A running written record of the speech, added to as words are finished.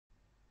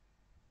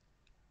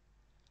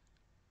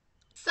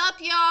up,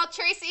 y'all?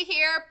 Tracy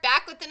here,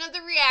 back with another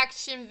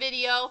reaction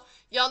video.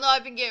 Y'all know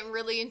I've been getting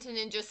really into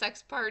Ninja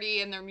Sex Party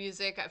and their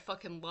music. I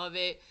fucking love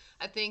it.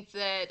 I think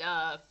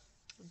that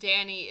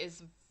Danny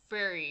is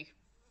very,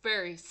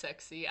 very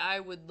sexy.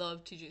 I would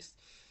love to just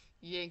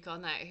yank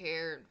on that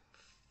hair and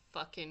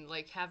fucking,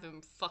 like, have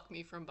him fuck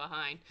me from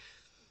behind.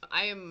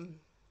 I am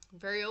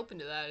very open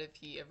to that if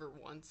he ever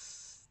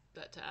wants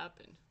that to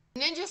happen.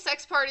 Ninja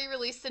Sex Party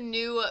released a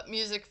new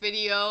music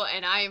video,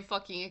 and I am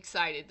fucking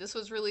excited. This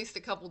was released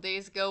a couple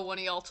days ago. One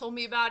of y'all told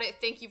me about it.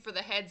 Thank you for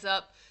the heads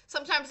up.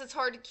 Sometimes it's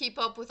hard to keep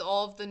up with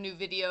all of the new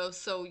videos,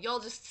 so y'all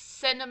just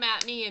send them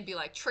at me and be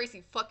like,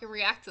 Tracy, fucking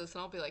react to this.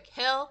 And I'll be like,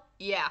 hell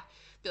yeah.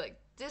 Be like,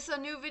 this is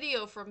a new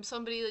video from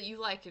somebody that you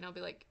like. And I'll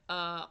be like,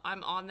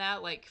 I'm on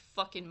that like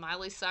fucking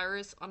Miley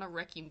Cyrus on a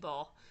wrecking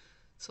ball.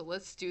 So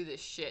let's do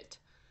this shit.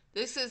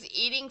 This is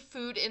Eating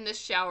Food in the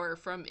Shower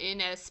from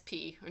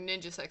NSP, or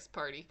Ninja Sex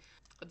Party.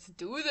 Let's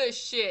do this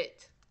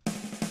shit.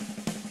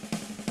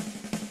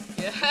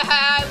 Yeah,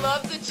 I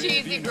love the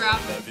cheesy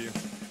graphics. Love you,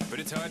 but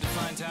it's hard to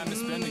find time to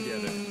spend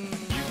together.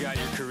 You got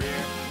your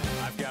career,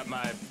 I've got my,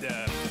 I just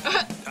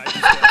gotta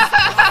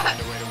find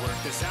a way to work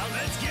this out.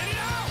 Let's get it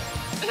out!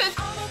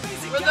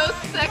 Were those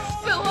sex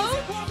pillows?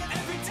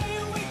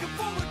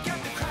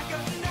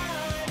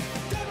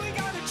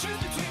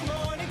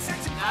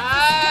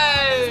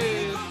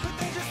 Nice!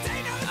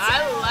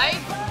 I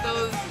like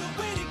those.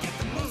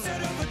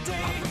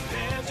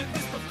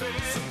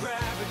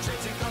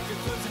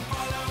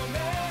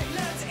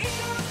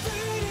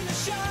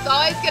 It's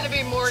always gonna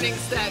be morning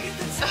sex.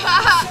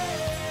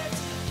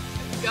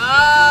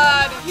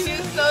 God,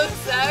 he's so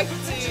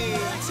sexy.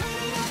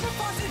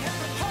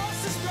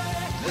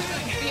 This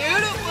is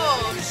beautiful.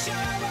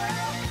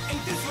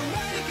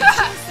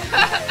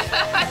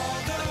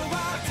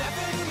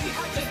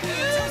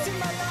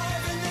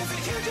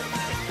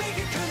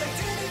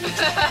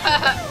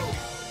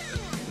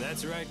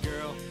 That's right,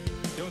 girl.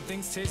 Don't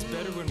things taste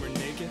better when we're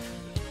naked?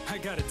 I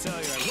gotta tell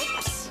you,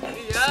 whoops.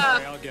 Yeah.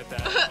 Sorry, I'll get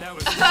that. That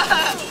was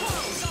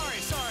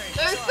sorry.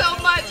 There's so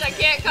much I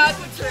can't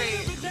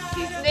concentrate.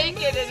 He's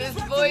naked and his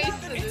voice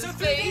and his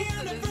face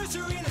and his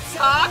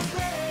talk.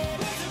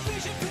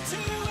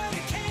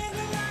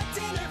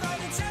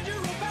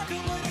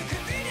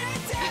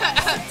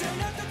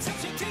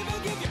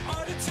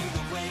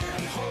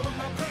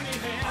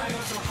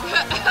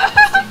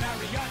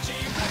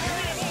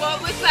 What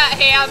was that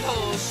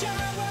handhold?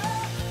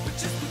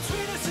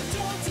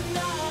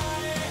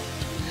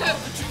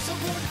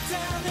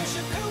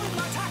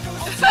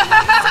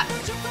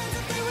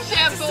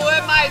 Shampoo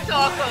in my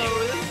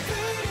tacos.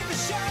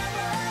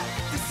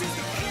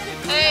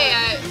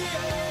 Hey,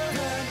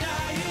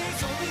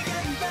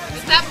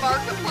 is that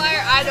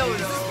Markiplier? I don't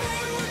know.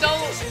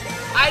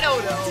 I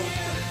don't know.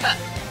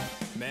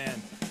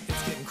 Man,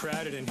 it's getting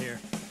crowded in here.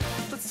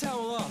 Let's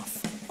towel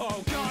off.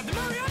 Oh God, the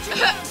mariachi!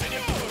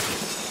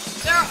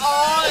 They're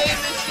all in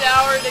the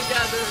shower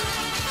together.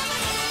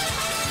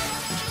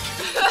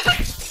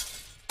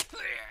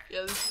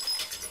 Yes.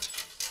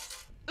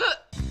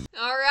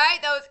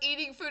 Alright, that was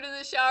Eating Food in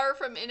the Shower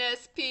from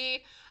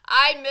NSP.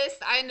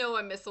 I know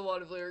I missed a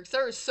lot of lyrics.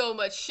 There was so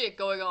much shit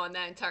going on in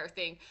that entire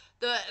thing.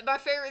 My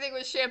favorite thing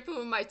was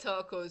shampooing my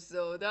tacos,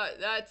 though.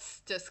 That's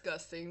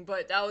disgusting,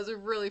 but that was a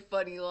really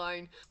funny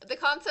line. The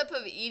concept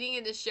of eating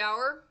in the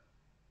shower,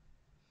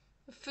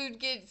 food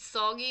gets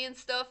soggy and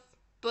stuff,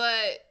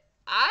 but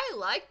I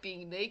like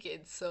being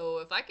naked, so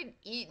if I can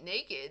eat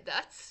naked,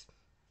 that's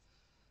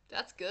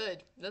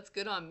good. That's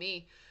good on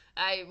me.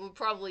 I would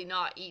probably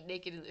not eat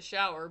naked in the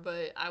shower,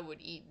 but I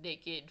would eat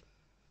naked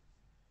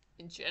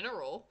in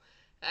general.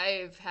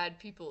 I've had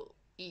people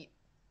eat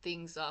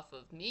things off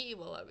of me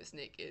while I was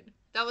naked.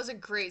 That was a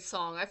great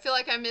song. I feel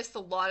like I missed a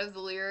lot of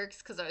the lyrics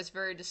because I was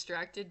very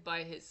distracted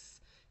by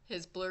his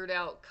blurred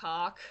out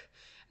cock.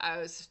 I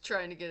was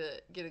trying to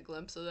get a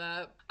glimpse of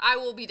that. I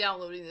will be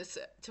downloading this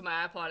to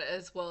my iPod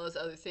as well as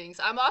other things.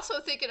 I'm also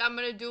thinking I'm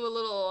gonna do a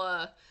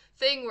little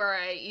thing where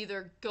I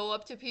either go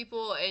up to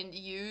people and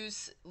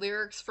use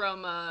lyrics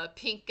from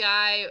Pink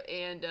Guy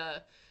and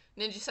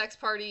Ninja Sex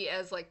Party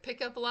as like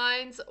pickup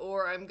lines,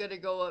 or I'm gonna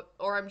go up,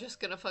 or I'm just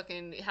gonna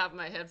fucking have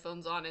my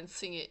headphones on and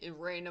sing it in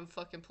random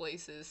fucking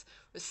places,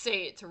 or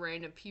say it to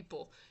random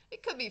people.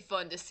 It could be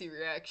fun to see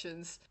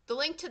reactions. The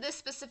link to this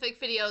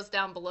specific video is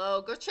down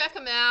below. Go check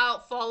them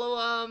out, follow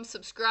them,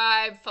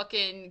 subscribe,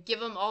 fucking give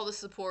them all the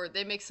support.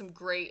 They make some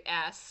great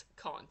ass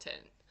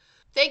content.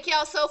 Thank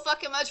y'all so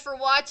fucking much for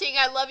watching.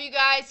 I love you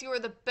guys. You are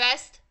the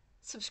best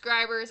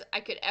subscribers I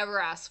could ever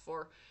ask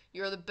for.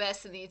 You're the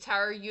best in the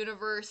entire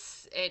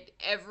universe and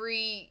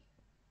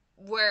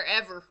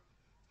wherever.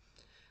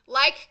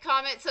 Like,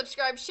 comment,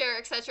 subscribe, share,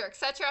 etc.,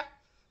 etc.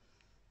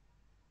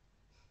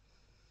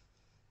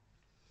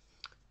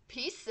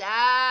 Peace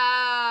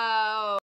out.